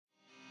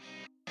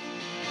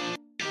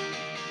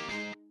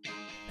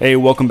Hey,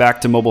 welcome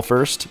back to Mobile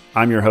First.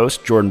 I'm your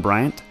host, Jordan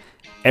Bryant.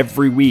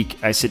 Every week,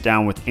 I sit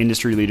down with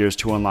industry leaders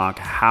to unlock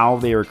how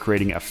they are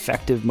creating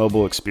effective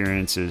mobile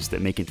experiences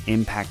that make an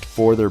impact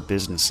for their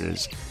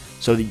businesses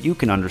so that you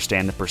can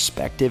understand the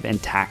perspective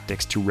and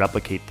tactics to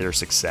replicate their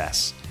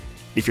success.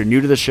 If you're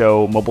new to the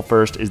show, Mobile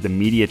First is the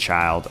media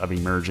child of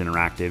Emerge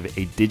Interactive,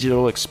 a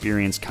digital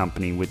experience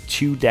company with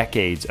 2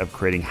 decades of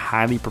creating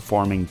highly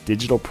performing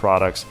digital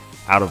products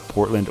out of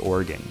Portland,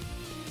 Oregon.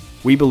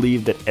 We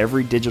believe that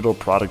every digital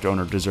product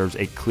owner deserves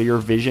a clear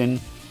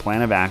vision,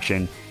 plan of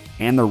action,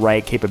 and the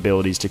right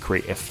capabilities to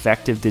create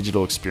effective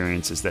digital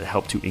experiences that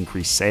help to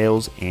increase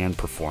sales and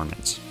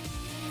performance.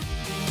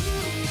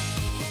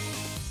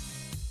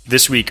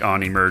 This week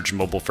on Emerge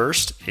Mobile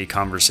First, a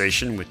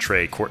conversation with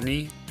Trey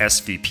Courtney,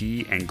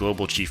 SVP and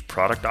Global Chief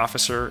Product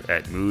Officer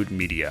at Mood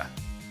Media.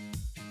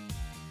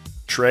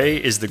 Trey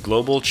is the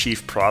Global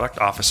Chief Product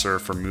Officer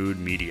for Mood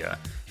Media,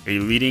 a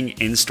leading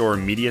in-store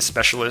media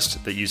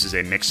specialist that uses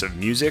a mix of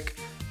music,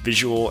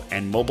 visual,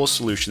 and mobile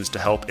solutions to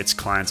help its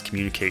clients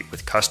communicate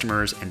with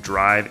customers and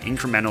drive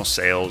incremental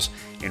sales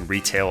in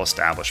retail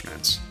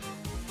establishments.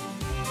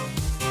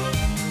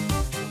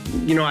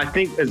 I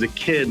think as a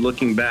kid,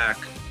 looking back,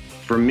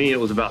 for me, it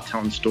was about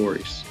telling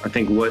stories. I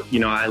think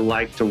I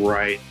like to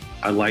write,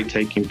 I like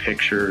taking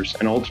pictures,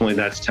 and ultimately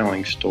that's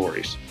telling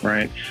stories,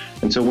 right?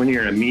 And so when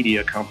you're in a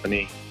media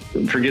company,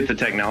 forget the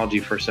technology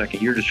for a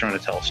second, you're just trying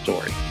to tell a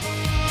story.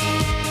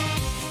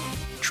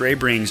 Trey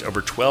brings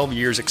over 12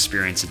 years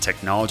experience in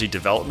technology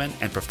development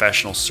and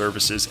professional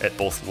services at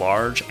both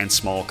large and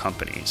small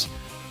companies.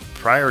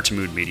 Prior to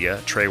Mood Media,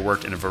 Trey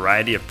worked in a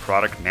variety of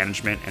product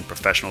management and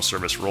professional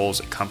service roles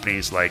at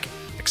companies like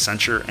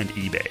Accenture and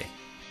eBay.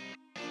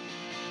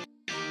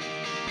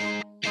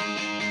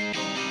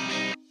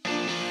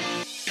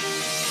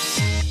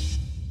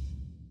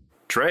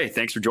 Trey,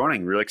 thanks for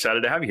joining. Really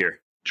excited to have you here.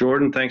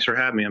 Jordan, thanks for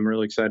having me. I'm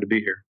really excited to be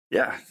here.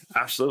 Yeah,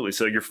 absolutely.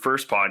 So your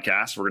first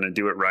podcast, we're going to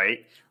do it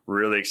right.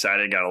 Really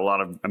excited. Got a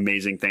lot of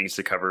amazing things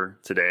to cover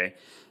today.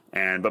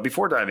 But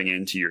before diving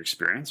into your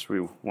experience, we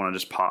want to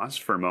just pause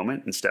for a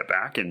moment and step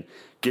back and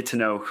get to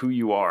know who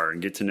you are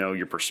and get to know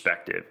your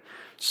perspective.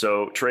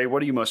 So Trey,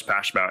 what are you most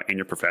passionate about in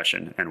your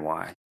profession and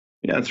why?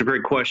 Yeah, that's a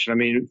great question. I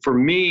mean, for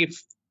me,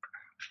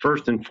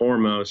 first and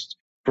foremost,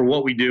 for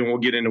what we do, and we'll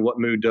get into what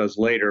Mood does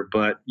later,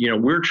 but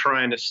we're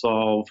trying to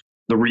solve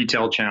the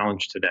retail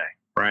challenge today,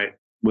 right?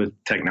 With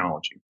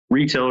technology.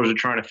 Retailers are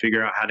trying to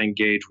figure out how to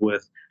engage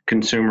with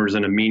consumers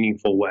in a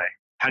meaningful way.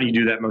 How do you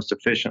do that most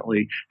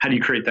efficiently? How do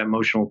you create that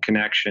emotional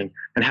connection?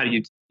 And how do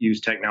you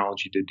use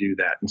technology to do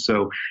that? And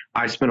so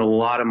I spend a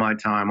lot of my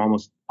time,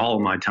 almost all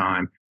of my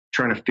time,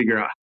 trying to figure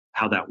out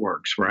how that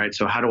works, right?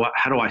 So how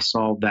do I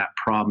solve that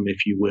problem,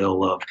 if you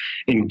will, of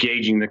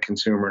engaging the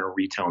consumer in a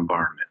retail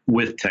environment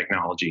with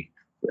technology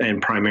and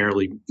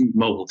primarily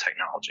mobile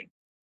technology?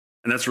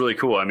 And that's really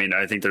cool. I mean,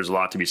 I think there's a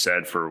lot to be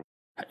said for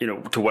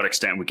to what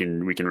extent we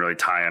can really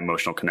tie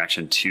emotional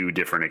connection to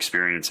different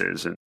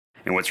experiences.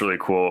 And what's really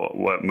cool,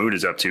 what Mood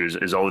is up to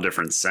is all the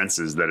different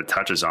senses that it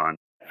touches on.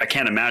 I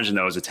can't imagine,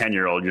 though, as a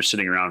 10-year-old, you're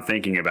sitting around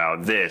thinking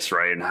about this,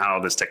 right? And how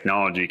this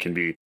technology can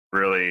be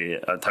really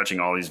touching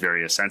all these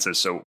various senses.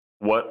 So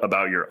what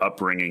about your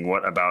upbringing?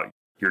 What about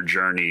your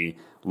journey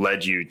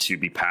led you to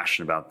be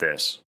passionate about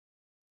this?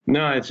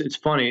 No, it's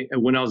funny.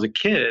 When I was a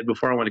kid,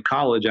 before I went to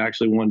college, I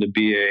actually wanted to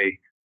be a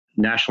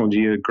National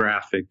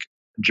Geographic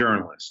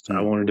journalist.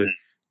 I wanted to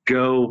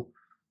go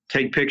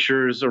take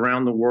pictures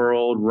around the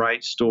world,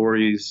 write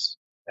stories,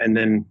 and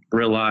then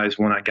realize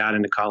when I got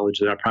into college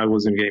that I probably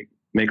wasn't going to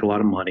make a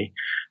lot of money.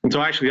 And so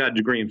I actually got a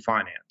degree in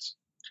finance.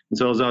 And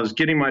so as I was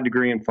getting my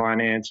degree in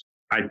finance,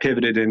 I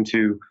pivoted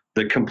into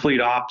the complete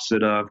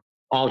opposite of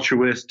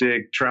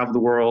altruistic, travel the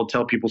world,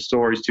 tell people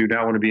stories to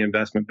now I want to be an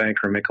investment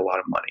banker and make a lot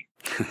of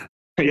money.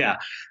 Yeah.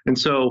 And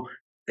so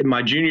in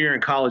my junior year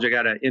in college, I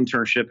got an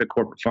internship at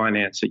corporate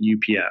finance at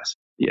UPS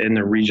in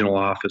the regional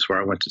office where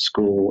I went to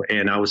school.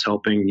 And I was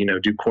helping,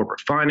 do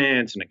corporate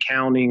finance and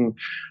accounting,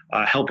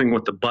 helping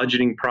with the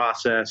budgeting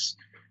process.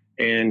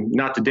 And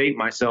not to date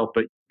myself,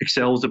 but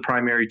Excel was the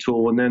primary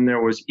tool. And then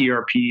there was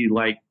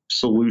ERP-like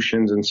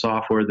solutions and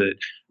software that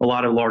a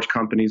lot of large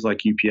companies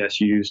like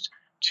UPS used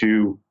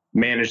to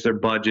manage their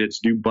budgets,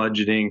 do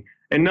budgeting.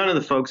 And none of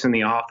the folks in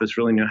the office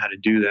really knew how to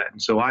do that.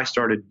 And so I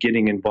started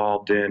getting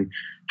involved in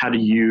how to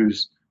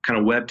use kind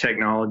of web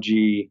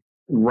technology,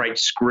 write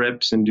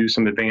scripts and do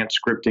some advanced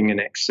scripting in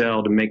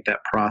Excel to make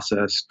that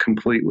process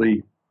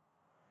completely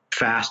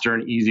faster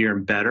and easier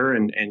and better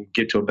and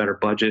get to a better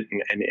budget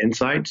and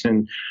insights.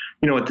 And,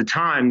 at the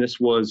time, this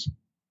was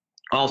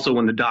also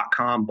when the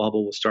dot-com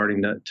bubble was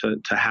starting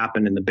to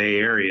happen in the Bay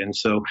Area. And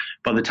so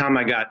by the time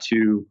I got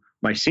to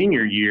my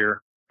senior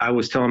year, I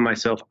was telling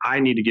myself, I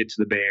need to get to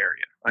the Bay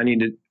Area. I need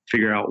to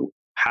figure out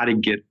how to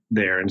get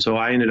there. And so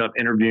I ended up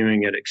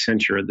interviewing at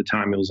Accenture. At the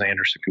time, it was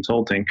Andersen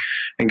Consulting,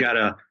 and got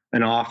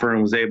an offer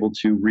and was able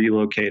to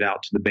relocate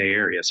out to the Bay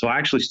Area. So I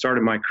actually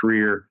started my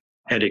career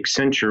at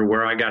Accenture,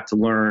 where I got to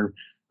learn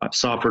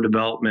software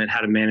development,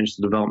 how to manage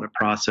the development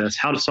process,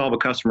 how to solve a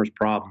customer's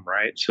problem,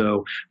 right?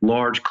 So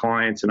large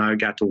clients, and I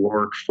got to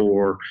work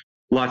for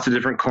lots of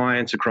different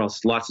clients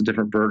across lots of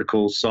different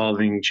verticals,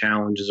 solving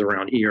challenges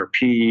around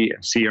ERP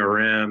and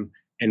CRM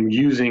and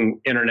using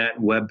internet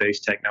and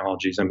web-based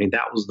technologies. I mean,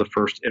 that was the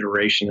first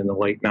iteration in the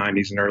late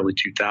 90s and early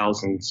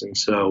 2000s. And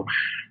so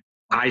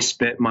I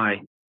spent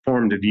my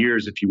formative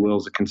years, if you will,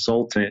 as a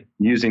consultant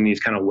using these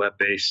kind of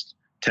web-based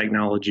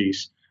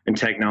technologies and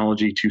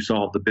technology to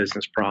solve the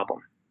business problem.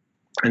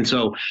 And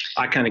so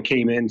I kind of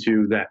came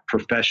into that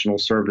professional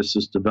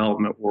services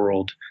development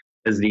world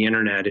as the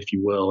internet, if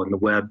you will, and the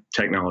web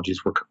technologies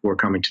were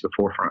coming to the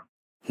forefront.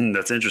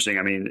 That's interesting.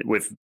 I mean,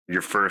 with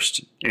your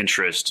first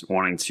interest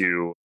wanting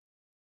to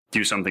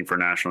do something for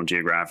National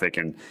Geographic,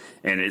 and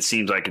it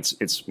seems like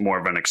it's more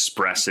of an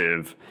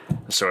expressive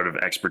sort of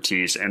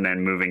expertise, and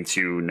then moving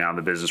to now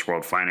the business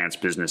world, finance,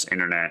 business,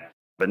 internet.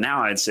 But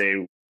now I'd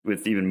say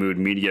with even Mood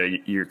Media,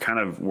 you're kind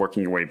of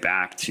working your way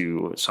back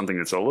to something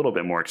that's a little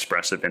bit more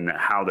expressive in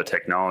how the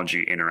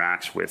technology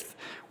interacts with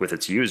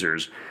its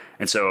users.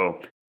 And so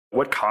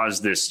what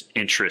caused this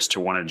interest to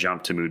want to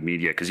jump to Mood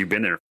Media? Because you've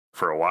been there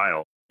for a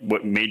while.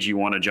 What made you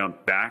want to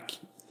jump back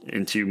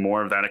into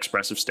more of that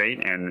expressive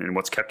state, and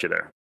what's kept you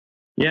there?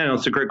 Yeah, no,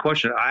 it's a great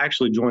question. I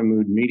actually joined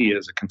Mood Media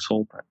as a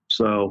consultant.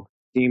 So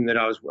the team that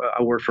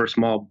I worked for a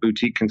small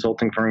boutique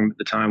consulting firm at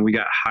the time. We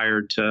got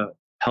hired to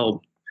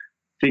help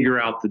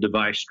figure out the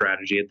device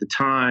strategy. At the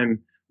time,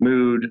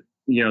 Mood,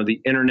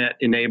 the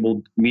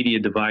internet-enabled media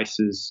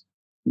devices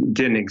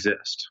didn't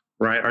exist,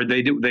 right? Or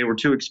they were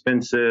too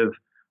expensive.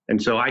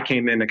 And so I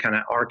came in to kind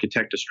of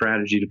architect a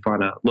strategy to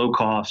find a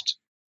low-cost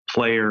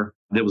player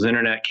that was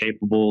internet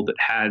capable, that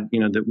had,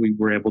 that we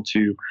were able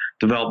to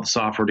develop the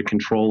software to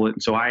control it.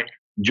 And so I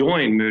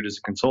joined Mood as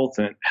a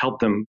consultant,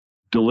 helped them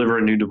deliver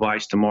a new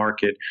device to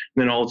market,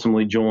 and then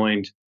ultimately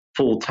joined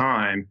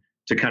full-time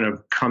to kind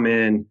of come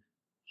in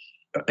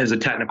as a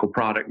technical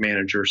product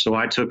manager. So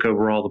I took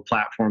over all the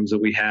platforms that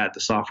we had,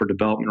 the software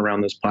development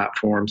around those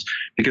platforms,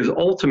 because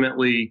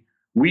ultimately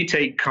we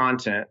take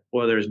content,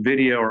 whether it's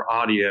video or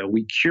audio,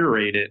 we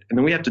curate it, and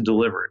then we have to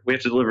deliver it. We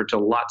have to deliver it to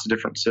lots of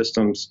different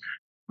systems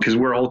because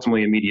we're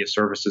ultimately a media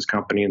services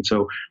company. And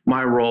so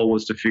my role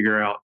was to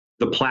figure out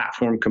the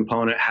platform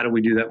component. How do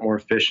we do that more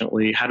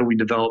efficiently? How do we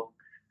develop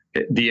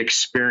the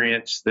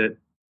experience that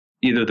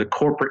either the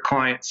corporate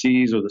client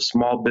sees or the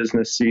small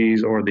business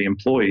sees or the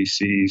employee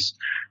sees,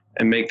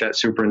 and make that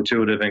super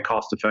intuitive and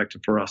cost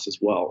effective for us as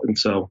well? And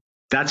so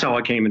that's how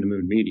I came into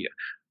Mood Media.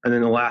 And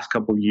then the last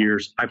couple of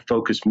years, I've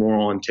focused more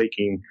on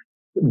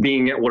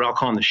being at what I'll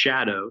call in the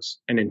shadows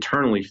and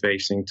internally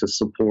facing to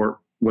support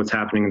what's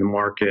happening in the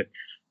market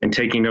and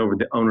taking over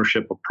the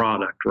ownership of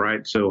product,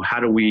 right? So how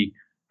do we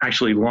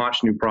actually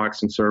launch new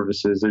products and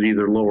services that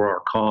either lower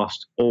our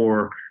cost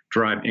or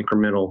drive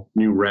incremental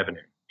new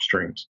revenue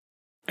streams?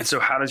 And so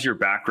how does your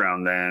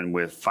background then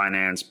with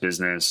finance,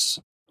 business,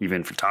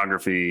 even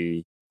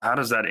photography, how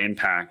does that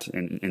impact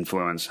and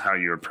influence how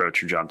you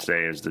approach your job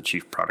today as the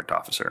chief product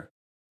officer?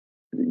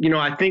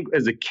 I think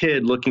as a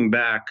kid, looking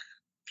back,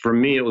 for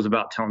me, it was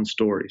about telling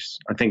stories.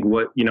 I think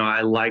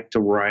I like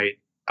to write,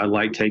 I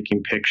like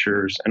taking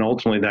pictures, and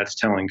ultimately that's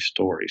telling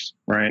stories,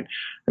 right?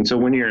 And so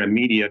when you're in a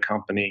media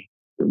company,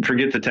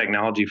 forget the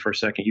technology for a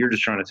second, you're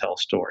just trying to tell a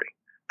story.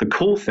 The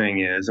cool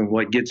thing is, and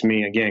what gets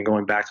me, again,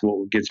 going back to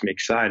what gets me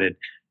excited,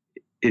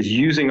 is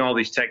using all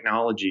these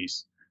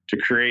technologies to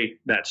create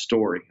that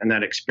story and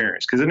that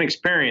experience. Because an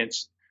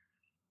experience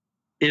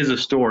is a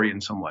story in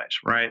some ways,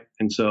 right?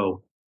 And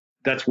so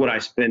that's what I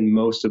spend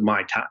most of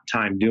my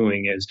time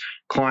doing is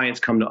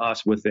clients come to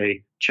us with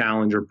a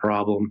challenge or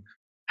problem.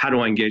 How do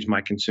I engage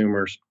my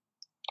consumers?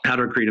 How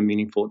do I create a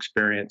meaningful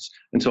experience?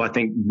 And so I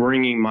think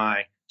bringing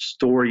my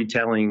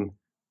storytelling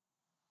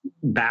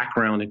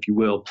background, if you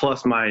will,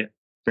 plus my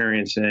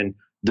experience in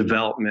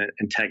development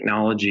and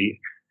technology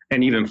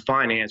and even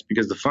finance,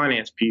 because the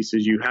finance piece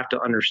is you have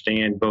to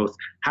understand both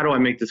how do I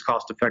make this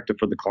cost effective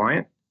for the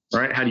client,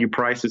 right? How do you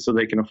price it so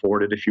they can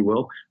afford it, if you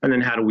will? And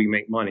then how do we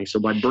make money? So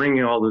by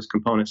bringing all those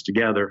components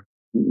together,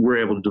 we're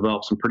able to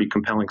develop some pretty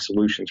compelling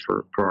solutions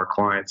for our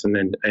clients and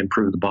then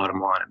improve the bottom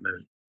line at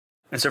Mood.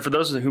 And so for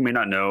those who may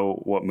not know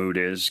what Mood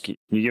is, can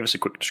you give us a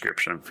quick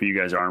description of who you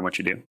guys are and what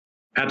you do?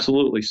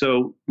 Absolutely.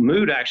 So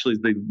Mood actually is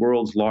the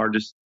world's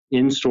largest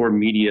in-store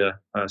media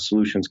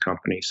solutions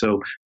company.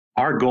 So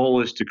our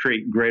goal is to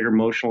create greater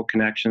emotional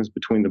connections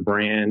between the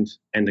brand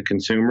and the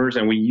consumers.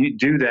 And we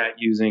do that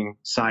using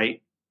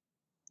sight,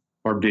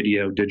 our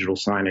video, digital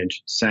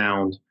signage,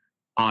 sound,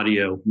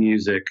 audio,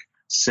 music,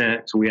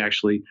 scent. So we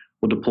actually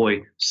will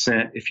deploy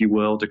scent, if you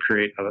will, to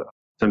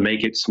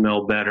make it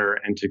smell better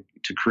and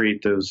to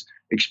create those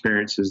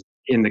experiences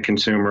in the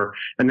consumer.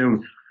 And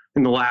then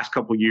in the last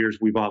couple of years,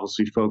 we've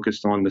obviously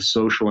focused on the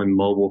social and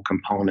mobile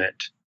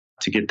component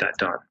to get that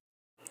done.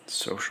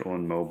 Social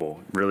and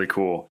mobile, really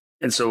cool.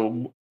 And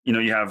so,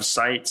 you have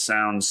sight,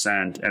 sound,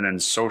 scent, and then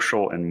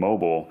social and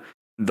mobile,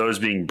 those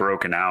being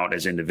broken out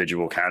as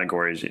individual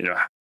categories.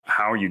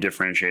 How are you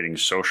differentiating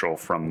social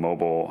from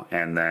mobile?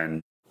 And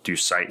then do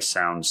sight,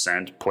 sound,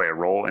 scent play a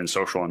role in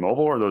social and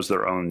mobile, or are those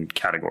their own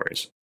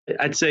categories?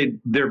 I'd say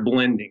they're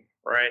blending,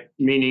 right?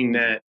 Meaning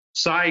that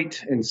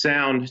Sight and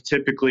sound,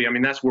 typically, I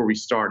mean, that's where we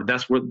started.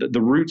 That's where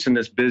the roots in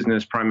this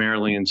business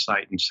primarily in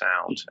sight and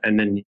sound,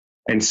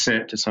 and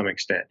scent to some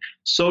extent.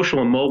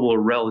 Social and mobile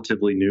are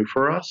relatively new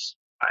for us.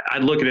 I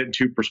look at it in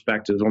two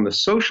perspectives. On the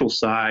social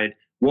side,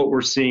 what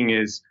we're seeing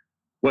is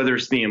whether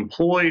it's the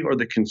employee or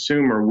the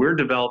consumer, we're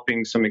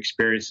developing some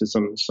experiences,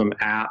 some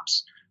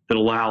apps that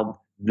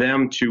allow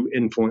them to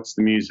influence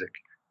the music,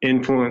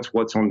 influence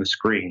what's on the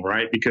screen,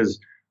 right? Because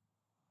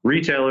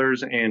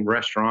retailers and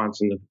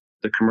restaurants and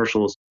the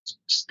commercial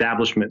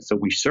establishments that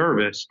we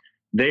service,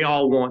 they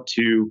all want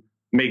to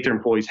make their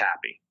employees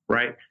happy,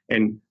 right?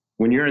 And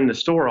when you're in the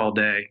store all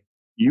day,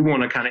 you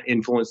want to kind of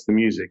influence the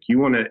music. You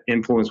want to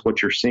influence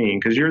what you're seeing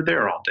because you're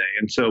there all day.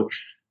 And so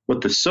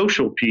with the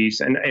social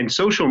piece and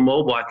social and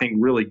mobile, I think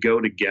really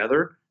go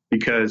together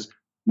because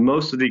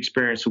most of the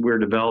experience that we're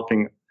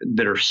developing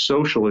that are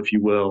social, if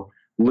you will,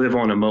 live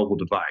on a mobile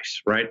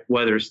device, right?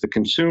 Whether it's the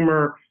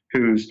consumer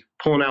who's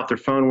pulling out their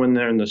phone when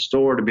they're in the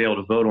store to be able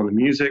to vote on the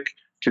music,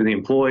 to the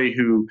employee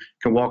who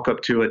can walk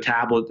up to a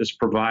tablet that's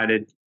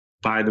provided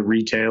by the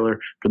retailer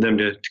for them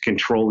to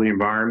control the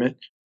environment.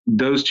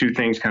 Those two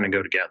things kind of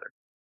go together.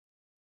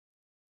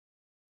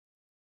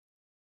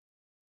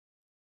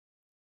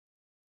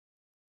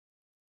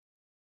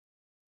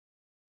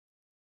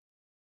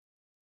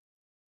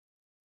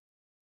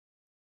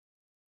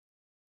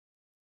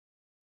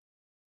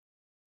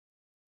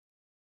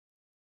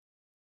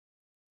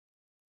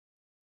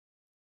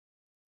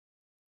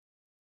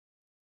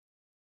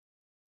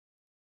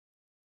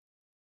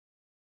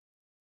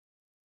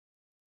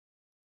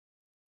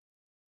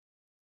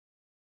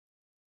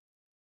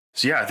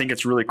 So yeah, I think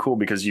it's really cool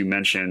because you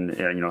mentioned,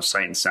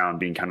 sight and sound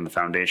being kind of the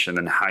foundation,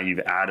 and how you've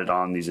added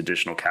on these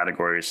additional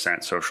categories,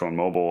 scent, social, and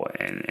mobile,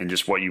 and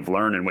just what you've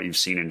learned and what you've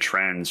seen in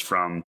trends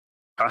from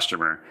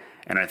customer.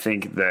 And I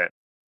think that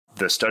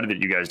the study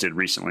that you guys did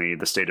recently,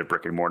 the State of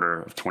Brick and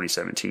Mortar of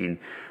 2017,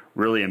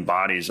 really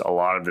embodies a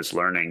lot of this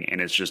learning.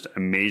 And it's just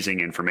amazing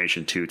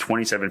information too.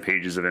 27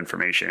 pages of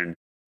information.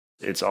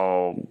 It's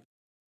all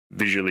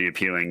visually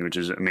appealing, which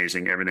is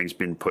amazing. Everything's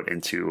been put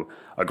into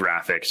a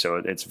graphic, so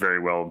it's very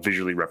well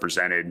visually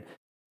represented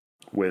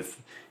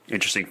with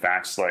interesting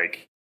facts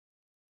like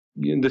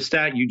the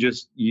stat you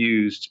just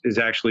used is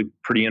actually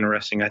pretty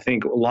interesting. I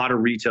think a lot of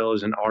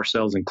retailers, and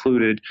ourselves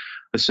included,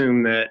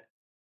 assume that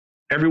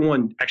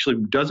everyone actually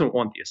doesn't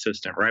want the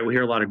assistant, right? We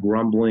hear a lot of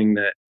grumbling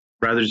that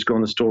rather just go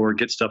in the store,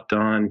 get stuff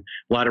done.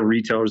 A lot of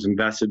retailers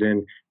invested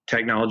in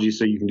technology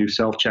so you can do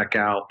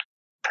self-checkout,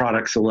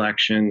 product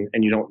selection,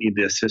 and you don't need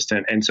the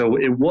assistant. And so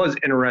it was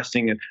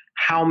interesting in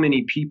how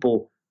many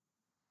people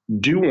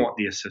do want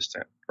the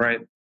assistant, right?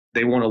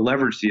 They want to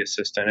leverage the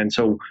assistant. And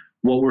so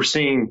what we're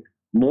seeing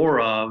more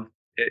of,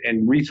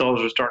 and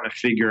retailers are starting to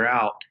figure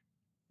out,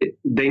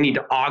 they need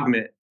to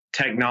augment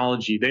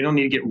technology. They don't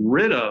need to get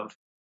rid of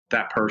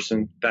that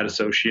person, that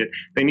associate.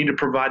 They need to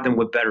provide them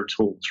with better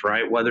tools,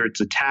 right? Whether it's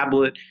a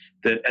tablet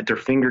that at their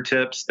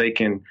fingertips, they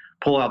can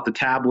pull out the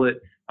tablet,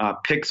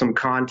 pick some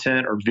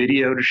content or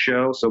video to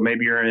show. So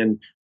maybe you're in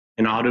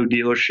an auto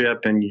dealership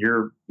and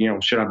you're,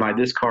 should I buy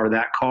this car or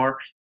that car?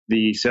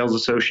 The sales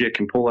associate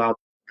can pull out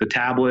the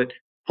tablet,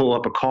 pull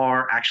up a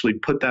car, actually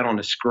put that on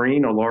a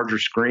screen, a larger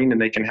screen, and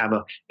they can have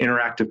an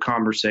interactive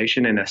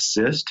conversation and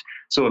assist.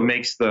 So it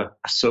makes the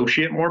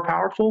associate more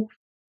powerful,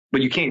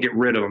 but you can't get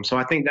rid of them. So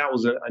I think that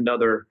was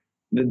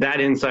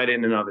that insight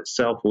in and of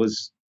itself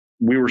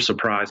we were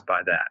surprised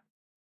by that.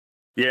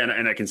 Yeah,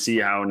 and I can see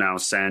how now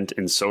scent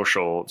and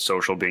social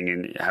being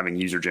in having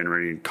user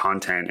generated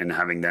content and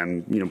having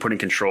them, putting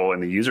control in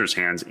the user's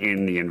hands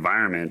in the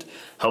environment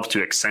helps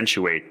to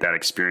accentuate that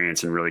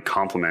experience and really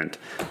complement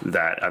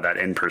that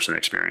in-person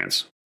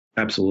experience.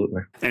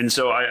 Absolutely. And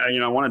so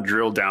I want to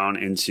drill down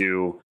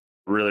into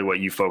really what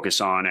you focus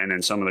on and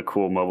then some of the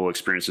cool mobile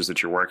experiences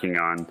that you're working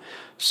on.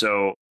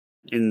 So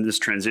in this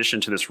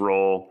transition to this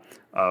role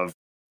of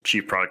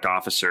Chief Product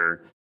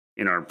Officer,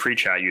 in our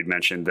pre-chat, you had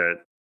mentioned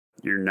that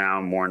you're now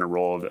more in a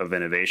role of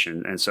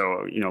innovation. And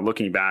so,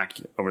 looking back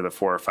over the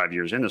 4 or 5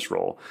 years in this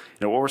role,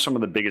 what were some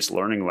of the biggest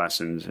learning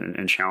lessons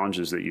and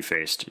challenges that you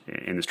faced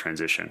in this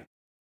transition?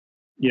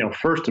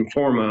 First and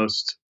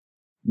foremost,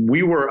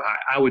 we were,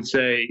 I would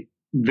say,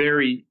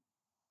 very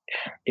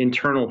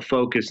internal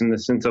focus in the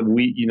sense of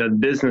the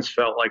business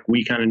felt like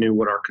we kind of knew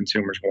what our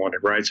consumers wanted,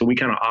 right? So we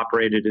kind of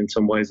operated in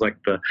some ways like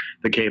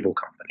the cable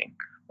company,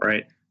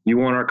 right? You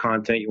want our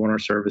content, you want our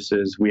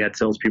services. We had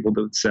salespeople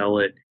that would sell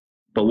it.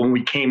 But when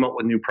we came up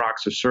with new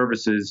products or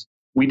services,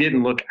 we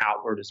didn't look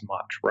outward as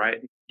much, right?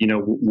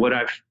 What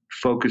I've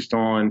focused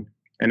on,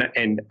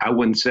 and I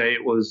wouldn't say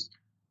it was,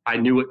 I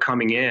knew it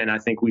coming in. I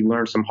think we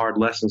learned some hard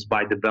lessons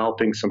by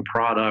developing some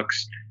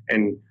products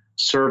and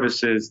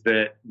services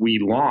that we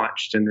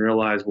launched and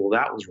realized, well,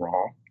 that was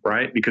wrong,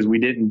 right? Because we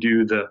didn't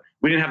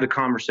have the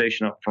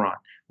conversation up front.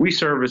 We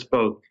service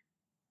both,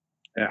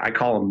 I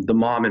call them the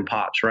mom and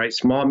pops, right?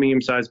 Small,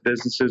 medium-sized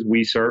businesses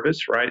we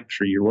service, right?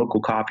 For your local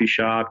coffee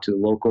shop to the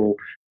local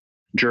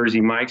Jersey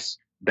Mike's,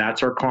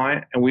 that's our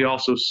client. And we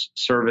also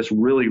service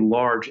really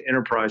large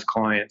enterprise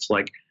clients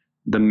like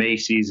the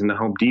Macy's and the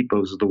Home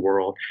Depots of the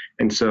world.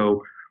 And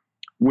so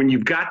when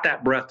you've got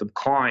that breadth of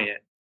client,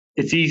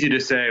 it's easy to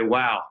say,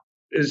 wow,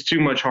 it's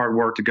too much hard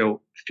work to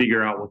go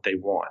figure out what they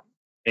want.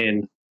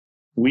 And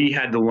we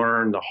had to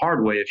learn the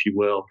hard way, if you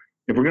will.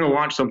 If we're going to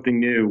launch something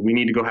new, we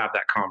need to go have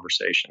that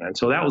conversation. And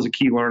so that was a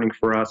key learning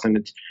for us.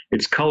 And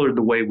it's colored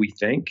the way we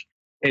think.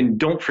 And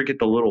don't forget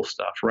the little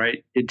stuff,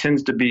 right? It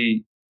tends to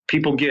be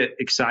people get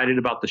excited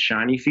about the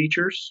shiny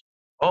features.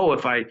 Oh,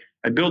 if I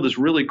build this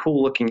really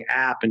cool looking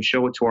app and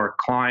show it to our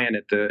client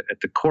at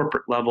the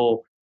corporate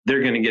level,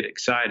 they're going to get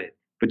excited.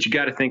 But you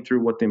got to think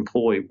through what the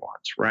employee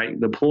wants, right?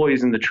 The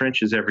employee's in the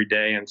trenches every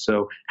day. And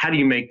so how do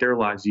you make their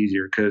lives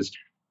easier? Because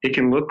it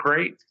can look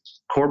great.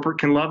 Corporate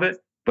can love it.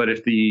 But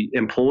if the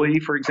employee,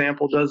 for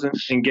example, doesn't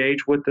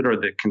engage with it or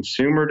the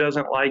consumer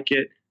doesn't like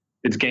it,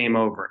 it's game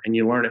over. And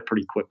you learn it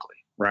pretty quickly,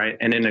 right?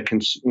 And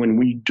when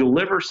we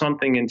deliver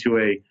something into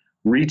a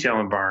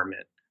retail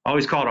environment, I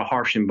always call it a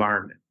harsh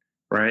environment,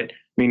 right?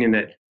 Meaning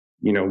that,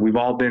 we've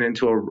all been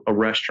into a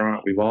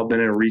restaurant. We've all been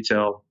in a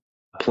retail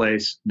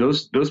place.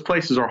 Those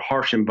places are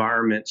harsh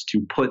environments to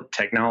put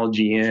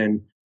technology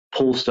in,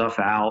 pull stuff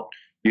out.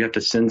 You have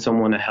to send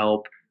someone to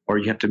help, or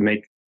you have to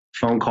make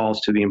phone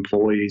calls to the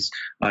employees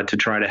to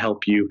try to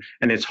help you.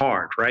 And it's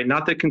hard, right?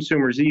 Not that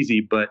consumer's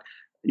easy, but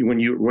when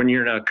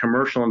you're in a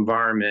commercial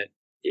environment,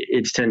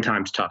 it's 10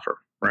 times tougher,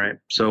 right?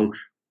 So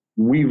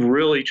we've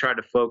really tried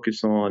to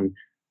focus on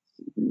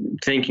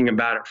thinking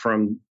about it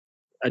from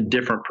a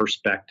different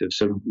perspective.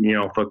 So,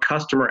 if a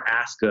customer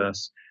asks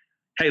us,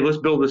 hey, let's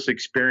build this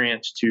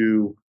experience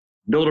to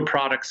build a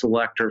product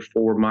selector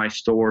for my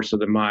store so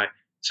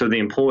the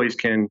employees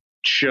can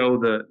show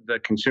the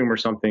consumer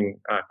something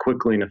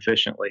quickly and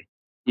efficiently.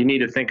 You need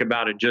to think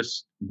about it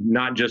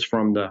not just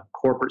from the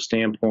corporate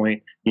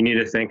standpoint. You need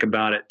to think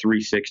about it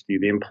 360,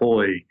 the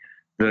employee,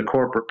 the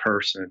corporate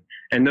person.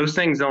 And those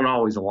things don't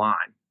always align,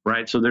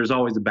 right? So there's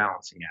always a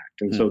balancing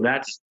act. And so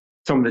that's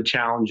some of the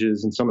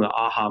challenges and some of the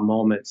aha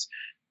moments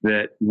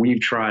that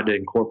we've tried to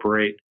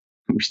incorporate.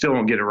 We still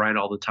don't get it right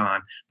all the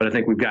time, but I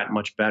think we've gotten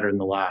much better in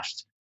the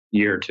last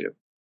year or two.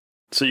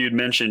 So you'd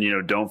mentioned,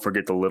 don't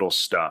forget the little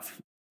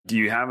stuff. Do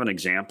you have an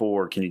example,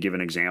 or can you give an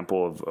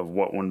example of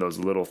what one of those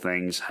little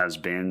things has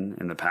been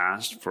in the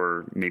past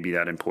for maybe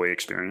that employee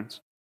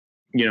experience?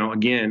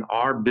 Again,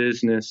 our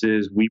business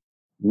is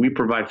we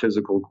provide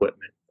physical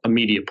equipment, a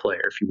media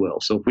player, if you will.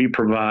 So if we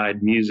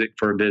provide music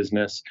for a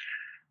business,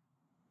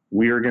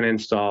 we are going to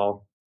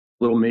install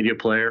a little media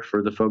player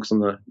for the folks on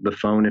the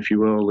phone, if you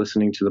will,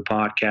 listening to the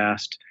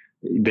podcast.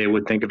 They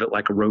would think of it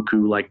like a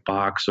Roku-like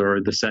box or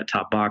the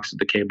set-top box that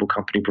the cable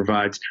company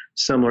provides.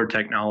 Similar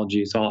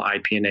technology. It's all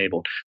IP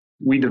enabled.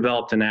 We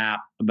developed an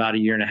app about a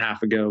year and a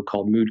half ago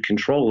called Mood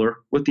Controller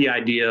with the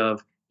idea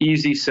of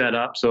easy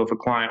setup. So if a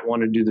client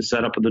wanted to do the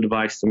setup of the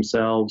device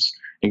themselves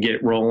and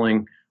get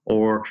rolling,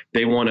 or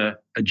they want to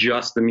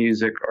adjust the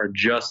music or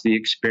adjust the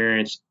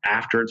experience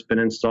after it's been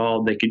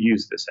installed, they could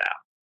use this app.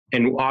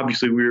 And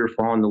obviously we were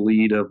following the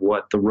lead of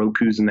what the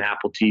Rokus and the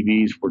Apple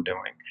TVs were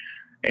doing.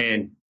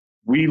 And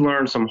we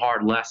learned some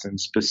hard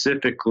lessons.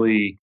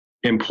 Specifically,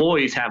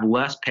 employees have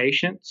less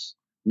patience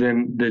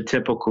than the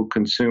typical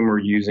consumer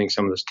using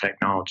some of this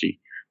technology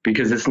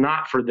because it's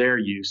not for their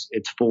use,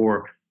 it's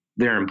for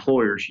their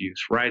employer's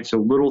use, right? So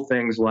little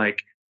things like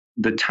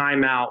the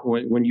timeout,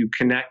 when you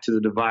connect to the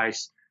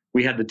device,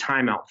 we had the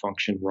timeout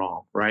function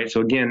wrong, right?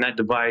 So again, that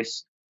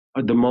device,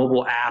 the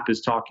mobile app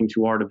is talking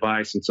to our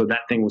device, and so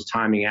that thing was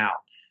timing out.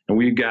 And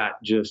we got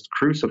just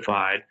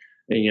crucified,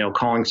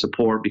 calling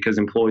support because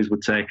employees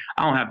would say,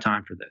 I don't have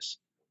time for this,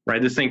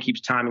 right? This thing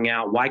keeps timing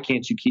out. Why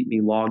can't you keep me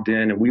logged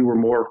in? And we were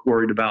more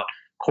worried about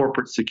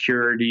corporate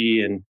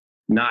security and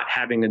not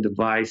having a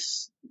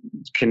device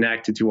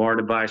connected to our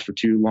device for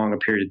too long a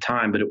period of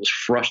time, but it was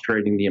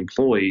frustrating the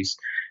employees,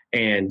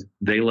 and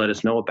they let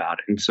us know about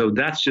it. And so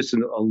that's just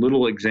a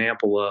little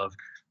example of,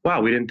 wow,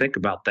 we didn't think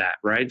about that,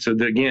 right? So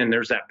again,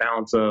 there's that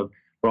balance of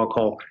what I'll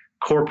call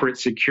corporate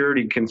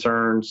security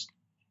concerns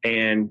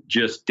and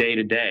just day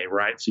to day,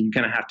 right? So you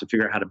kind of have to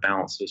figure out how to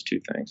balance those two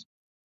things.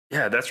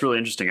 Yeah, that's really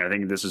interesting. I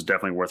think this is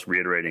definitely worth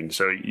reiterating.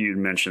 So you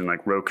mentioned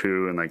like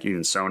Roku and like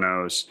even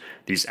Sonos,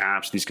 these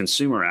apps, these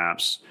consumer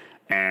apps,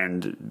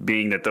 and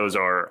being that those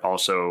are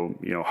also,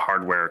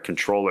 hardware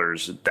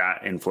controllers,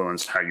 that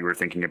influenced how you were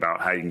thinking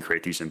about how you can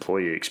create these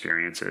employee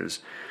experiences.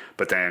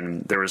 But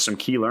then there was some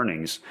key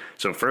learnings.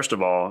 So first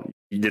of all,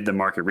 you did the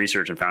market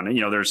research and found,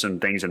 there's some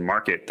things in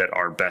market that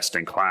are best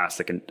in class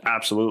that can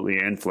absolutely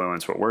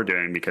influence what we're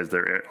doing because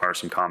there are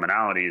some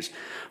commonalities.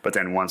 But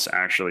then once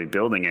actually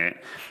building it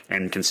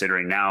and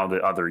considering now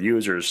the other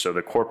users, so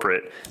the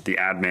corporate, the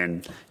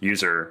admin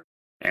user,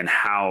 and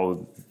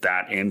how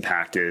that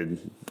impacted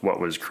what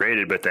was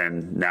created. But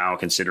then now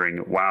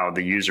considering, wow,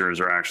 the users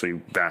are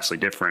actually vastly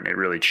different. It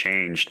really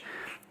changed,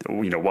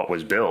 what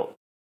was built.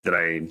 Did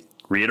I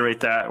reiterate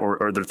that,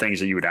 or are there things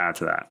that you would add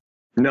to that?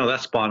 No,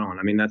 that's spot on.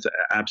 I mean, that's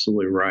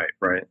absolutely right.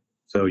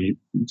 So you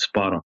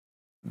spot on.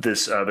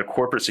 This, the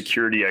corporate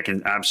security, they're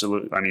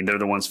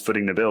the ones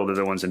footing the bill. They're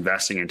the ones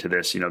investing into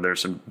this.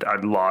 There's a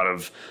lot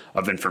of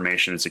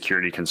information and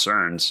security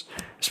concerns,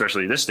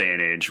 especially this day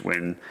and age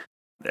when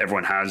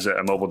Everyone has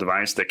a mobile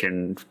device that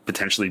can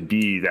potentially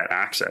be that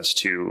access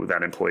to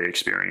that employee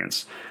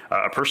experience.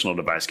 A personal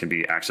device can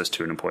be access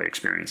to an employee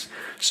experience.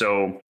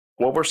 So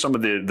what were some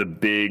of the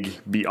big,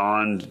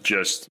 beyond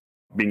just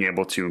being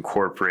able to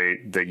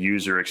incorporate the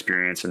user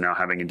experience and now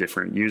having a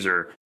different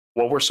user,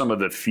 what were some of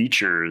the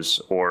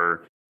features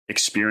or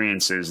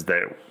experiences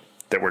that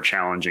were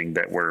challenging,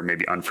 that were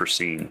maybe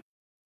unforeseen?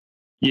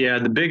 Yeah,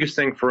 the biggest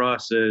thing for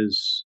us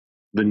is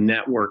the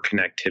network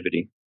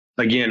connectivity.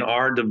 Again,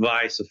 our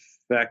device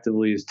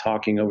effectively is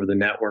talking over the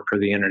network or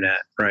the internet,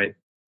 right?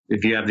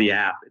 If you have the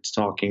app, it's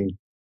talking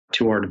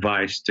to our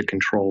device to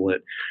control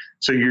it.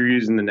 So you're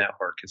using the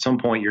network. At some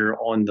point, you're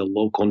on the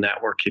local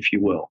network, if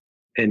you will.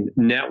 And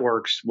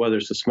networks, whether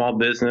it's a small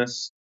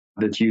business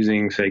that's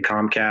using, say,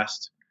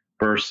 Comcast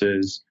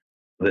versus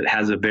that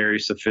has a very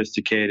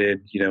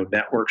sophisticated,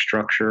 network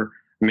structure.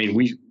 I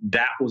mean,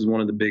 that was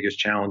one of the biggest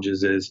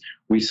challenges is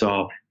we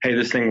saw, hey,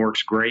 this thing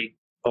works great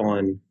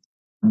on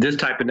this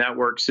type of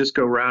network,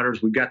 Cisco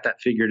routers, we got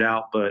that figured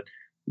out, but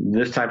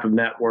this type of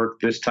network,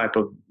 this type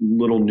of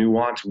little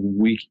nuance,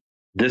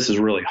 this is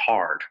really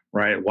hard,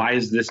 right? Why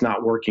is this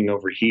not working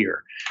over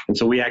here? And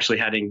so we actually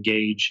had to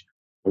engage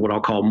what I'll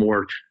call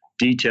more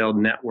detailed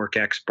network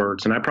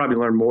experts. And I probably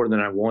learned more than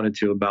I wanted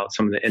to about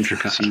some of the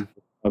intricacies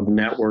of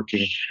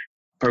networking,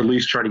 or at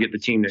least try to get the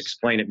team to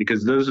explain it,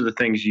 because those are the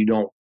things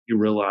you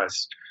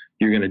realize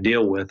you're going to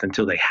deal with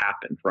until they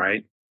happen,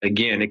 right?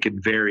 Again, it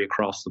could vary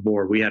across the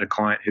board. We had a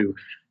client who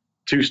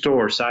 2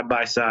 stores side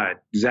by side,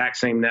 exact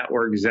same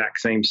network, exact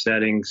same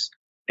settings.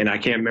 And I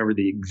can't remember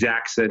the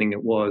exact setting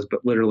it was,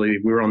 but literally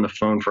we were on the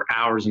phone for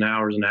hours and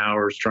hours and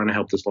hours trying to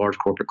help this large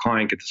corporate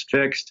client get this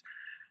fixed.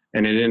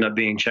 And it ended up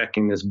being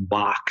checking this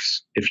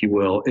box, if you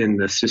will, in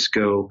the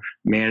Cisco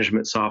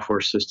management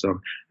software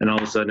system. And all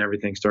of a sudden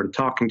everything started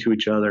talking to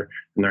each other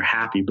and they're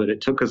happy. But it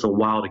took us a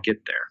while to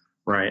get there,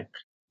 right?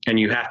 And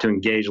you have to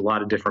engage a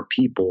lot of different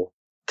people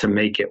to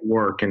make it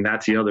work. And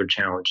that's the other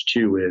challenge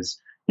too,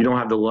 is you don't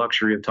have the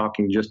luxury of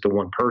talking just to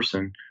one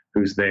person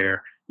who's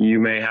there. You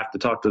may have to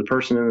talk to the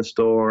person in the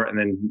store and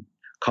then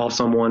call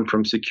someone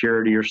from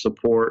security or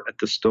support at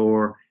the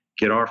store,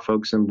 get our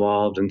folks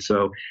involved. And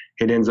so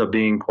it ends up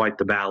being quite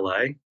the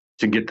ballet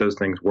to get those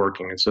things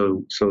working. And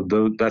so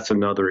that's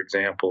another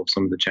example of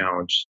some of the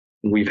challenge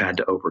we've had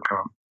to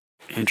overcome.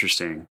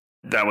 Interesting.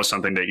 That was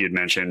something that you'd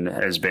mentioned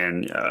has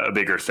been a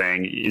bigger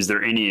thing. Is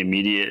there any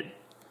immediate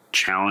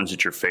challenge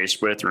that you're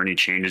faced with, or any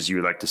changes you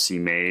would like to see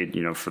made,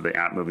 for the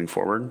app moving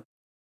forward?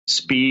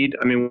 Speed.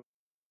 I mean,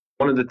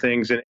 one of the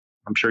things that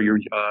I'm sure your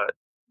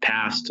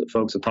past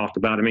folks have talked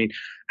about, I mean,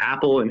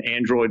 Apple and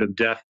Android of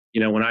death.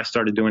 When I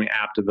started doing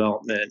app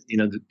development,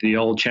 the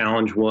old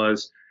challenge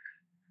was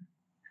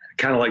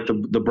kind of like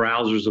the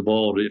browsers of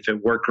old. If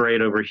it worked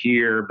great over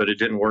here, but it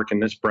didn't work in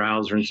this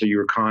browser. And so you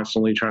were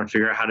constantly trying to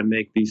figure out how to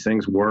make these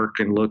things work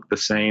and look the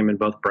same in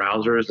both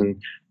browsers. And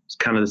it's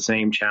kind of the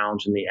same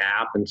challenge in the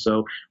app. And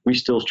so we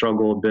still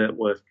struggle a bit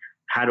with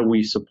how do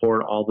we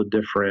support all the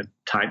different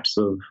types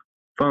of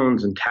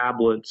phones and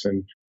tablets,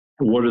 and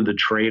what are the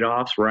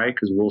trade-offs, right?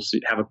 Because we'll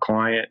have a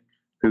client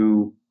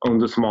who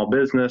owns a small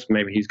business.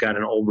 Maybe he's got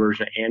an old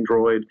version of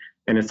Android,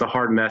 and it's a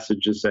hard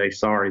message to say,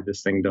 sorry,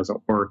 this thing doesn't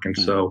work. And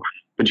so,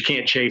 but you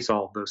can't chase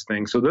all of those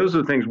things. So those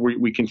are the things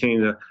we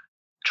continue to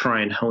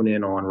try and hone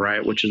in on,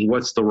 right? Which is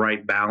what's the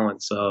right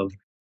balance of,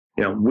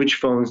 which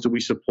phones do we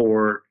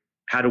support?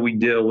 How do we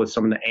deal with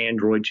some of the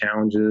Android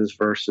challenges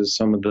versus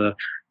some of the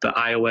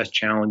iOS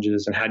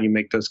challenges, and how do you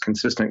make those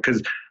consistent?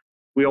 Because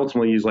we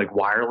ultimately use like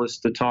wireless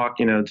to talk,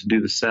 to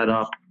do the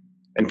setup.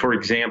 And for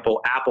example,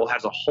 Apple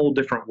has a whole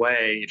different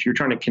way. If you're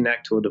trying to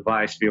connect to a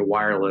device via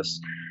wireless,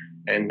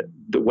 and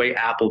the way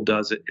Apple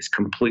does it is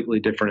completely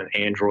different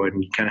than Android.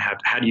 And you kind of have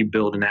how do you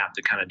build an app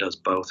that kind of does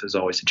both is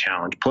always a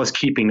challenge. Plus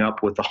keeping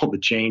up with all the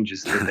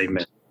changes that they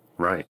make.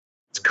 Right.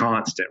 It's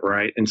constant,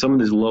 right? And some of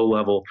these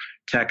low-level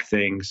tech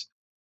things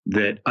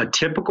that a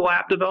typical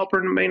app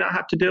developer may not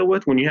have to deal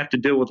with. When you have to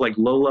deal with like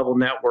low-level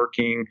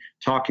networking,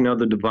 talking to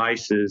other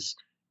devices,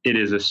 it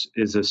is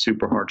a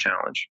super hard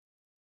challenge.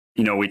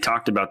 We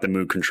talked about the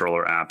Mood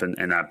Controller app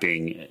and that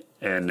being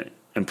an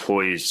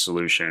employee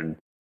solution.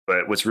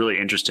 But what's really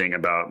interesting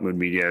about Mood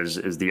Media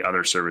is the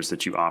other service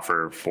that you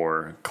offer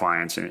for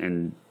clients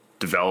and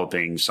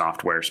developing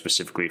software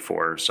specifically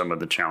for some of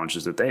the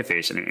challenges that they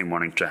face and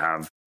wanting to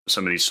have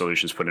some of these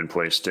solutions put in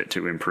place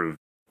to improve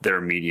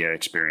their media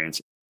experience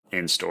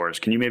in stores.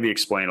 Can you maybe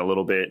explain a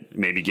little bit,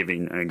 maybe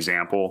giving an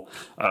example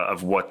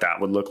of what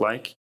that would look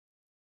like?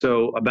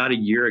 So about a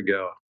year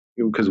ago,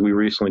 because we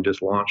recently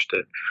just launched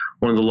it,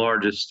 one of the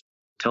largest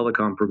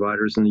telecom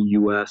providers in the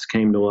U.S.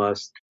 came to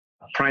us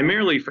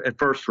primarily at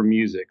first for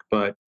music,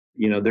 but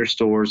their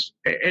stores,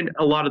 and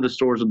a lot of the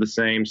stores are the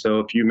same. So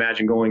if you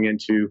imagine going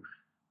into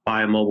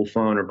buy a mobile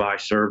phone or buy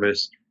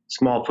service,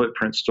 small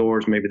footprint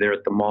stores, maybe they're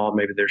at the mall,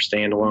 maybe they're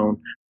standalone,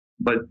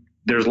 but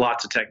there's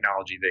lots of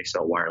technology. They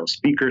sell wireless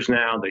speakers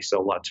now. They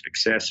sell lots of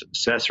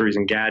accessories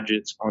and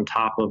gadgets on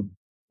top of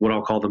what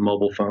I'll call the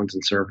mobile phones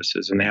and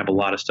services. And they have a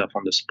lot of stuff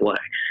on display.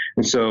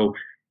 And so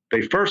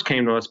they first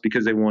came to us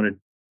because they wanted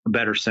a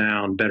better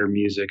sound, better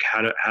music?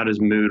 How does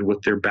mood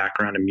with their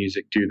background in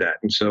music do that?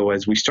 And so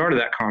as we started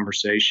that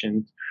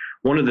conversation,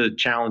 one of the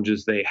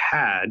challenges they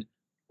had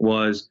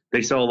was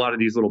they sell a lot of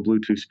these little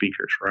Bluetooth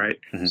speakers, right?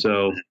 Mm-hmm.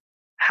 So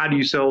how do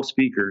you sell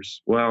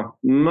speakers? Well,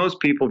 most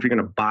people, if you're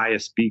going to buy a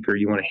speaker,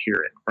 you want to hear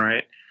it,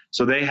 right?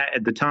 So they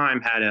at the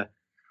time had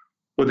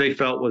what they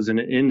felt was an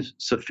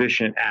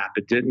insufficient app.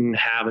 It didn't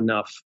have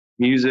enough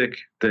music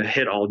to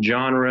hit all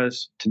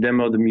genres, to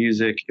demo the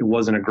music. It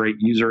wasn't a great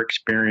user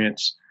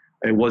experience.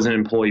 It wasn't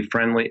employee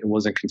friendly. It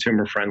wasn't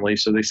consumer friendly.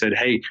 So they said,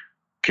 hey,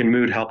 can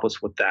Mood help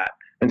us with that?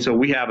 And so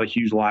we have a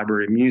huge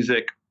library of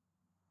music,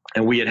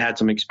 and we had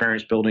some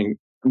experience building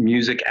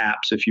music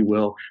apps, if you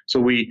will. So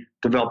we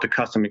developed a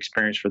custom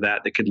experience for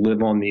that could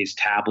live on these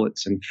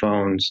tablets and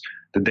phones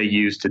that they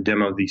use to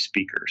demo these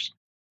speakers.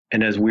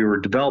 And as we were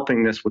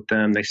developing this with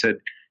them, they said,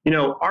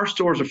 our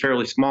stores are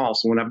fairly small.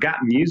 So when I've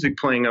got music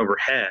playing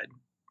overhead,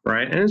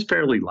 right, and it's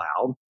fairly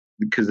loud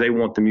because they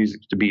want the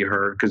music to be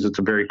heard because it's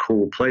a very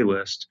cool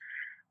playlist.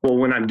 Well,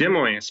 when I'm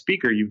demoing a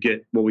speaker, you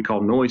get what we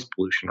call noise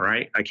pollution,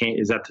 right?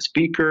 Is that the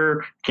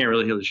speaker? Can't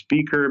really hear the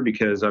speaker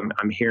because I'm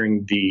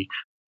hearing the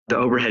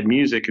overhead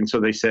music. And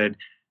so they said,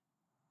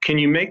 can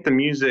you make the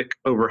music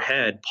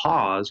overhead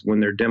pause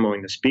when they're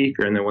demoing the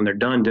speaker? And then when they're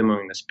done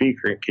demoing the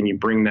speaker, can you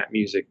bring that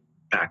music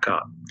back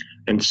up?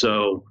 And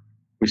so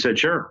we said,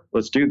 sure,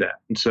 let's do that.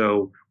 And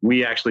so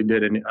we actually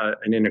did an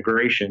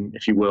integration,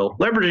 if you will,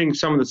 leveraging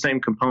some of the same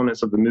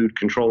components of the Mood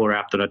controller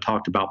app that I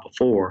talked about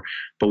before,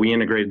 but we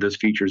integrated those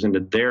features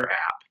into their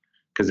app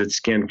because it's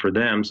skinned for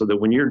them so that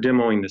when you're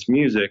demoing this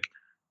music,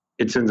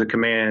 it sends a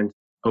command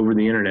over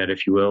the internet,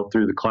 if you will,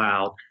 through the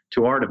cloud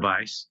to our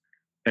device,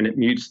 and it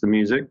mutes the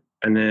music.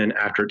 And then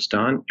after it's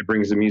done, it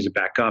brings the music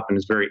back up, and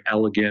it's very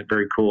elegant,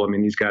 very cool. I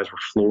mean, these guys were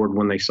floored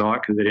when they saw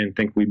it because they didn't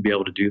think we'd be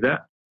able to do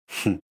that.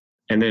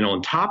 And then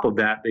on top of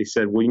that, they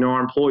said, well,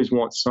 our employees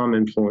want some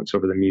influence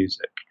over the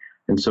music.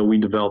 And so we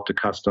developed a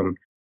custom,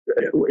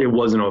 it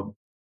wasn't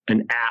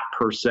an app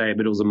per se,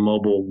 but it was a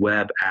mobile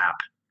web app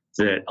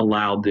that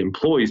allowed the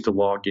employees to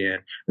log in,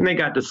 and they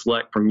got to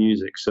select from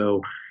music.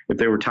 So if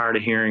they were tired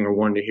of hearing or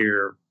wanted to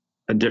hear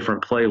a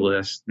different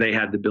playlist, they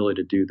had the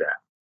ability to do that.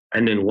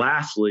 And then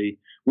lastly,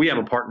 we have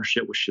a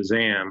partnership with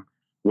Shazam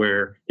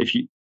where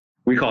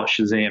we call it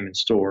Shazam in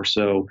store.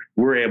 So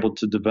we're able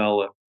to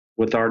develop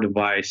with our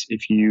device.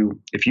 If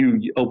you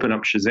open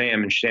up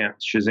Shazam and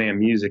Shazam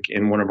music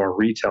in one of our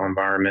retail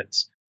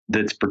environments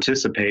that's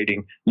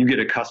participating, you get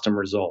a custom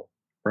result,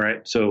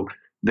 right? So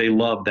they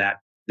love that.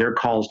 Their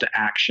calls to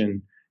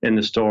action in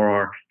the store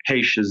are, hey,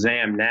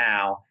 Shazam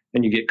now,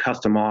 and you get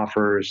custom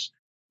offers.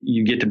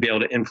 You get to be able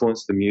to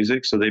influence the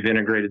music. So they've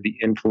integrated the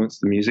influence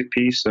the music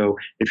piece. So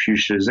if you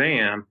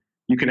Shazam,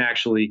 you can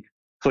actually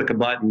click a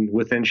button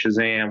within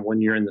Shazam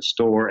when you're in the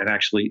store and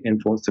actually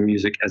influence the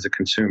music as a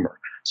consumer.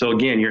 So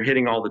again, you're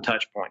hitting all the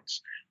touch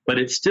points, but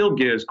it still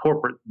gives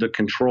corporate the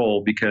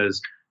control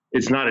because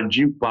it's not a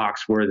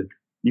jukebox where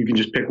you can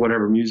just pick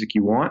whatever music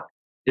you want.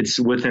 It's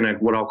within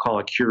what I'll call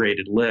a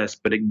curated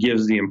list, but it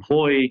gives the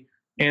employee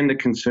and the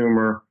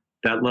consumer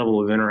that level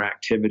of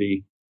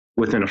interactivity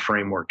within a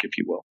framework, if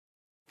you will.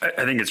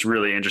 I think it's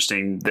really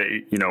interesting that,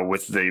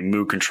 with the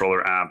Mood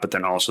controller app, but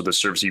then also the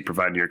service you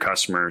provide to your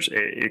customers,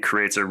 it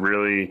creates a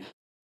really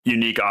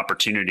unique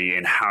opportunity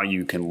in how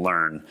you can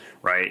learn,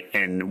 right?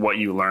 And what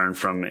you learn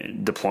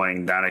from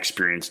deploying that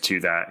experience to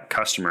that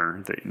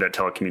customer, that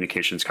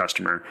telecommunications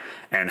customer,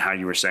 and how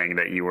you were saying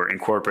that you were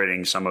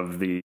incorporating some of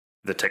the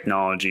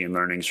technology and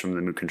learnings from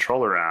the Mood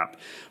controller app.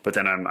 But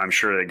then I'm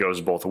sure that it goes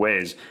both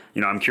ways.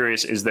 I'm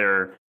curious, is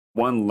there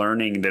one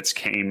learning that's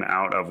came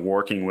out of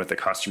working with a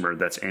customer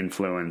that's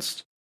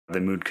influenced the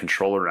Mood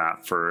controller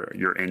app for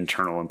your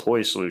internal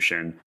employee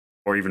solution,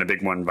 or even a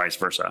big one vice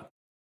versa?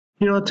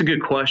 That's a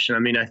good question. I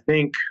mean, I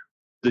think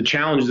the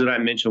challenges that I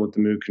mentioned with the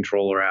Mood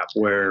controller app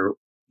where,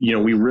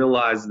 we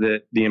realize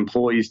that the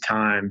employee's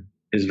time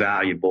is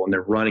valuable and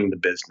they're running the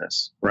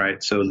business,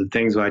 right? So the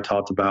things I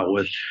talked about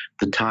with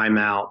the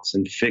timeouts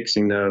and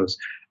fixing those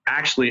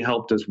actually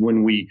helped us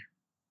when we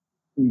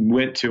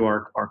went to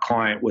our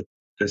client with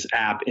this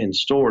app in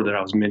store that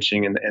I was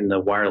mentioning in the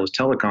wireless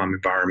telecom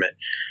environment,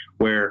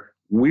 where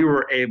we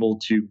were able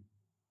to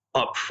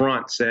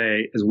upfront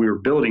say, as we were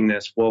building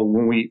this, well,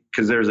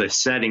 because there's a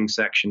settings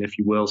section, if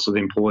you will, so the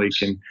employee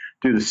can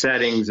do the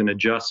settings and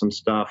adjust some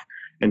stuff.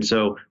 And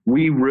so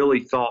we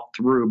really thought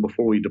through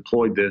before we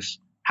deployed this,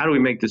 how do we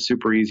make this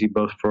super easy,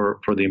 both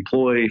for the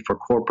employee, for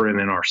corporate, and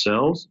then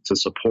ourselves to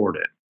support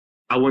it?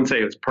 I wouldn't say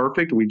it's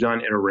perfect. We've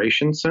done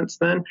iterations since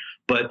then,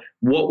 but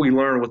what we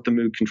learned with the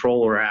Mood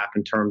controller app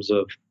in terms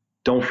of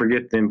don't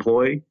forget the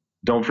employee,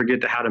 don't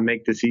forget how to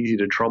make this easy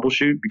to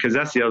troubleshoot, because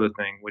that's the other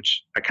thing,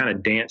 which I kind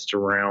of danced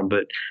around,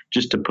 but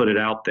just to put it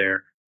out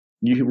there,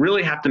 you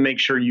really have to make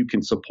sure you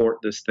can support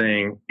this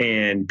thing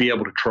and be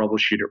able to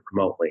troubleshoot it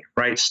remotely,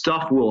 right?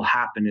 Stuff will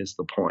happen is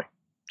the point.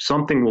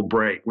 Something will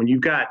break. When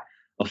you've got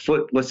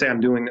let's say I'm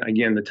doing,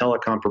 again, the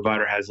telecom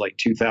provider has like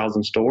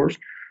 2,000 stores.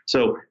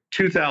 So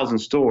 2,000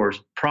 stores,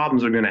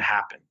 problems are going to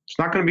happen. It's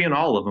not going to be in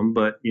all of them,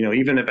 but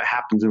even if it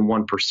happens in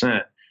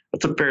 1%,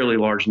 that's a fairly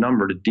large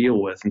number to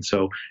deal with. And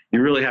so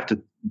you really have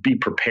to be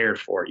prepared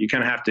for it. You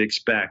kind of have to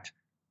expect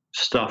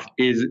stuff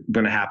is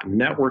going to happen. The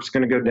network's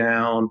going to go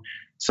down.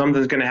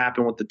 Something's going to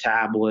happen with the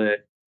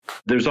tablet.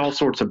 There's all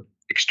sorts of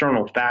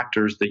external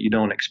factors that you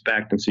don't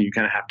expect. And so you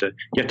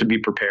have to be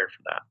prepared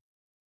for that.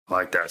 I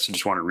like that. So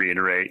just want to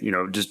reiterate,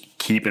 just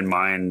keep in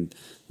mind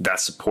that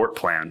support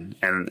plan.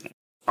 And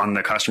on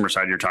the customer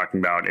side, you're talking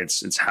about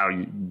it's how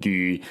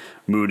the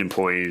Mood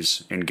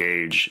employees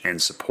engage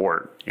and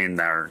support in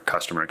their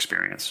customer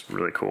experience.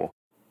 Really cool.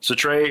 So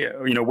Trey,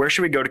 where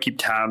should we go to keep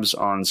tabs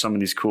on some of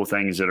these cool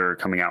things that are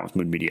coming out with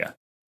Mood Media?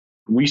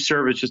 We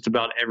service just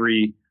about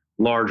every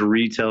large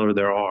retailer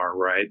there are,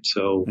 right?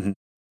 So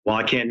while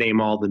I can't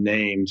name all the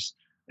names,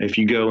 if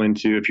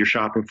you're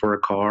shopping for a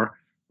car,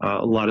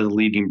 a lot of the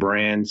leading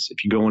brands,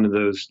 if you go into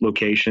those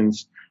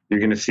locations, you're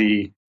going to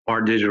see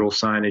our digital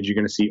signage. You're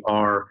going to see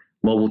our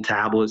mobile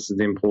tablets that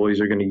the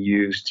employees are going to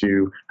use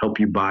to help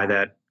you buy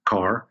that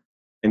car.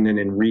 And then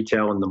in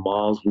retail in the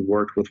malls, we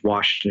worked with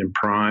Washington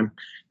Prime.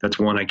 That's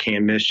one I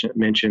can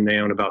mention. They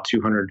own about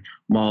 200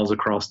 malls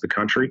across the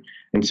country.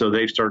 And so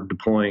they've started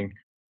deploying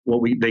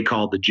what they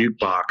call the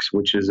Jukebox,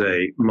 which is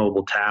a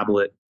mobile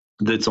tablet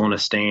that's on a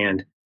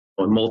stand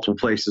on multiple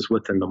places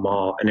within the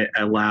mall. And it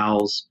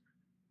allows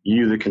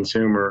you, the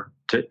consumer,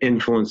 to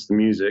influence the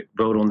music,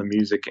 vote on the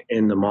music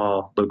in the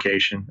mall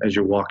location as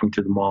you're walking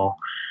to the mall,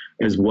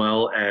 as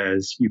well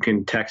as you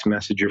can text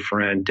message your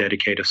friend,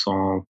 dedicate a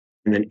song,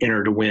 and then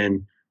enter to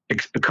win a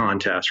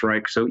contest,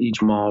 right? So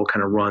each mall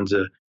kind of runs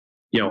a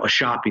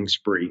shopping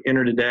spree.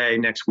 Enter today,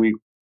 next week,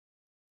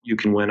 you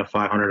can win a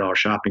 $500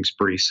 shopping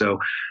spree. So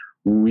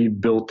we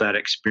built that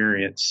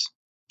experience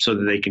so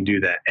that they can do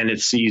that. And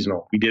it's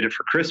seasonal. We did it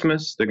for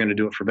Christmas. They're going to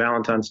do it for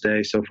Valentine's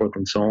Day, so forth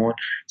and so on.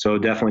 So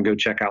definitely go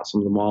check out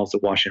some of the malls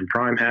that Washington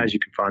Prime has. You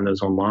can find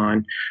those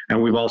online.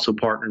 And we've also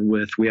partnered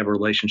we have a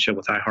relationship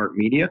with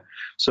iHeartMedia.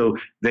 So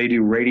they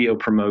do radio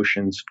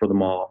promotions for the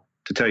mall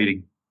to tell you to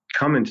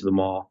come into the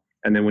mall.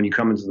 And then when you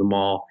come into the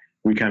mall,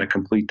 we kind of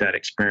complete that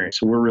experience.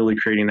 So we're really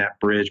creating that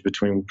bridge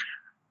between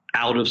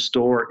out of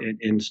store and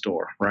in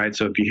store, right?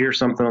 So if you hear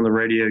something on the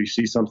radio, you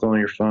see something on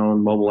your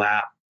phone, mobile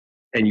app,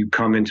 and you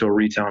come into a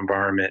retail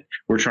environment,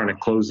 we're trying to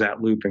close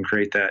that loop and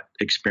create that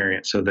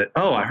experience so that,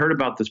 I heard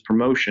about this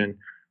promotion,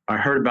 I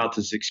heard about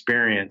this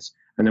experience,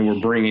 and then we're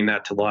bringing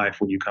that to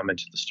life when you come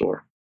into the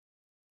store.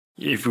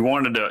 If we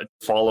wanted to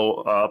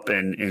follow up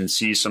and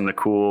see some of the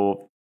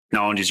cool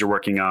technologies you're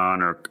working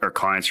on or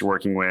clients you're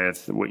working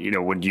with,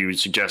 would you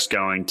suggest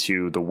going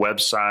to the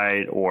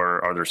website,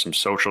 or are there some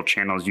social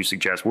channels you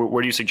suggest?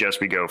 Where do you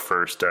suggest we go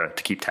first to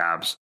keep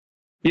tabs?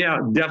 Yeah,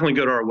 definitely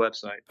go to our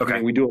website. Okay.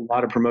 We do a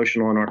lot of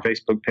promotion on our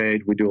Facebook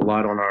page. We do a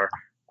lot on our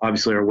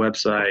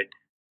website,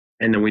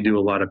 and then we do a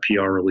lot of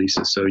PR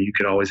releases. So you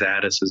could always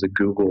add us as a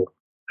Google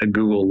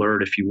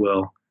alert, if you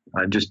will.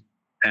 Just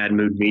add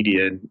Mood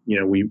Media, and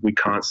we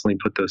constantly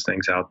put those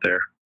things out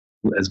there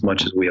as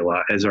much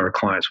as our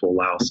clients will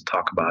allow us to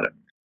talk about it.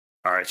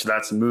 All right, so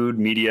that's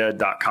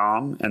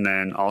moodmedia.com. And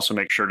then also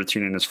make sure to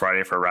tune in this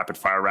Friday for a rapid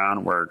fire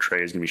round where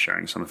Trey is going to be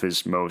sharing some of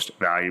his most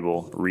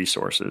valuable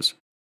resources.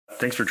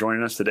 Thanks for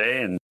joining us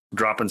today and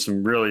dropping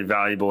some really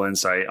valuable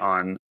insight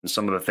on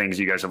some of the things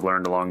you guys have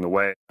learned along the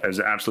way. It was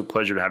an absolute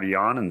pleasure to have you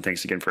on, and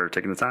thanks again for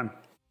taking the time.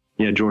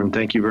 Yeah, Jordan,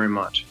 thank you very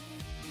much.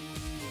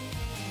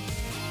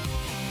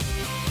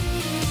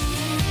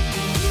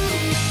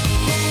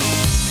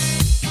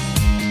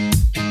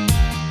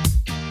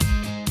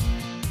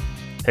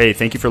 Hey,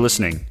 thank you for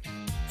listening.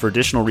 For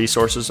additional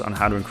resources on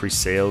how to increase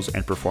sales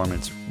and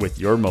performance with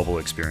your mobile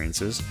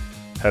experiences,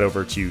 head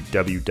over to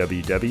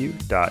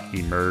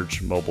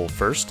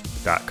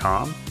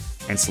www.emergemobilefirst.com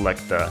and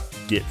select the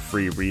Get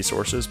Free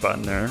Resources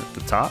button there at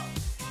the top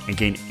and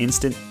gain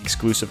instant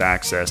exclusive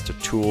access to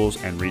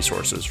tools and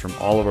resources from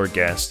all of our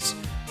guests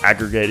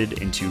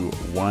aggregated into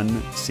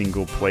one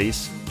single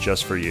place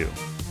just for you.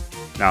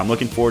 Now, I'm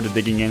looking forward to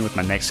digging in with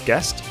my next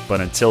guest,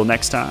 but until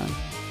next time,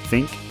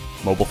 think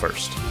mobile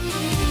first.